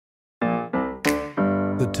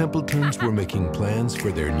the Templetons were making plans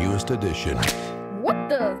for their newest addition. What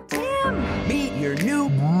the damn? Meet your new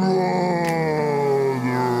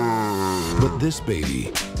But this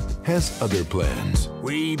baby has other plans.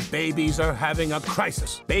 We babies are having a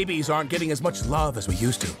crisis. Babies aren't getting as much love as we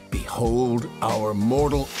used to. Behold our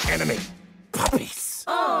mortal enemy, puppies.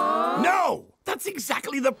 Aww. No! That's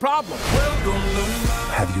exactly the problem.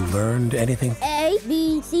 Have you learned anything? A,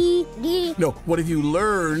 B, C, D. No, what have you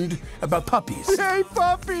learned about puppies? Hey,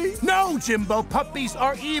 puppy! No, Jimbo, puppies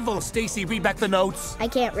are evil. Stacy, read back the notes. I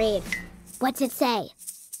can't read. What's it say?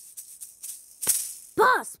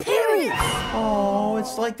 Boss, period. Oh,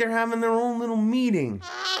 it's like they're having their own little meeting.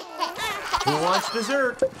 Who wants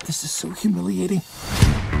dessert? This is so humiliating.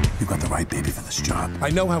 You got the right baby for this job.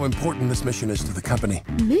 I know how important this mission is to the company.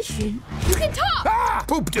 Mission? You can talk! Ah!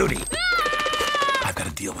 Poop duty! Ah! I've got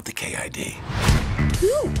to deal with the KID.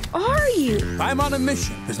 Who are you? I'm on a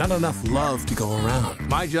mission. There's not enough love to go around.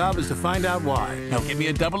 My job is to find out why. Now give me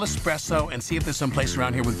a double espresso and see if there's some place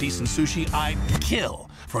around here with decent sushi. I'd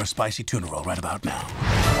kill for a spicy tuna roll right about now.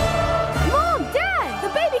 Mom, Dad, the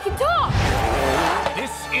baby can talk!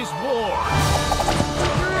 This is war.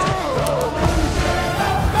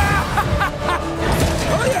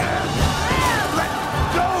 Oh, yeah! Let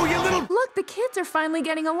go, you little... Look, the kids are finally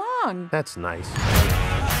getting along. That's nice.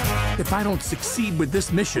 If I don't succeed with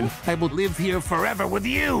this mission, I will live here forever with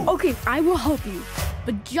you. Okay, I will help you,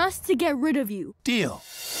 but just to get rid of you. Deal.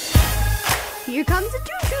 Here comes the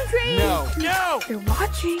choo-choo train. No, no! They're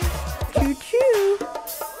watching. Choo-choo.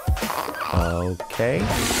 Okay.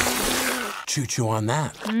 Choo-choo on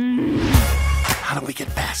that. How do we get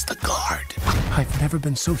past the guard? I've never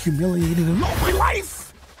been so humiliated in all my life.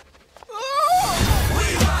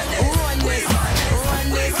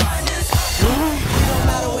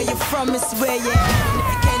 From it's where you at. If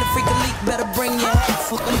you can't freak a leak, better bring your head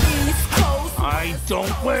for the East Coast. I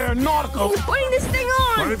don't wear nautical. Who's putting this thing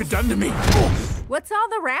on? What have you done to me? What's all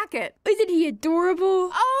the racket? Isn't he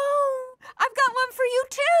adorable? Oh, I've got one for you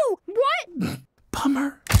too. What?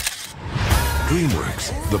 Bummer.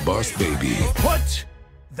 DreamWorks, the Boss Baby. Put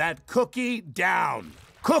that cookie down.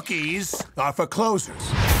 Cookies are for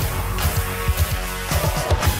closers.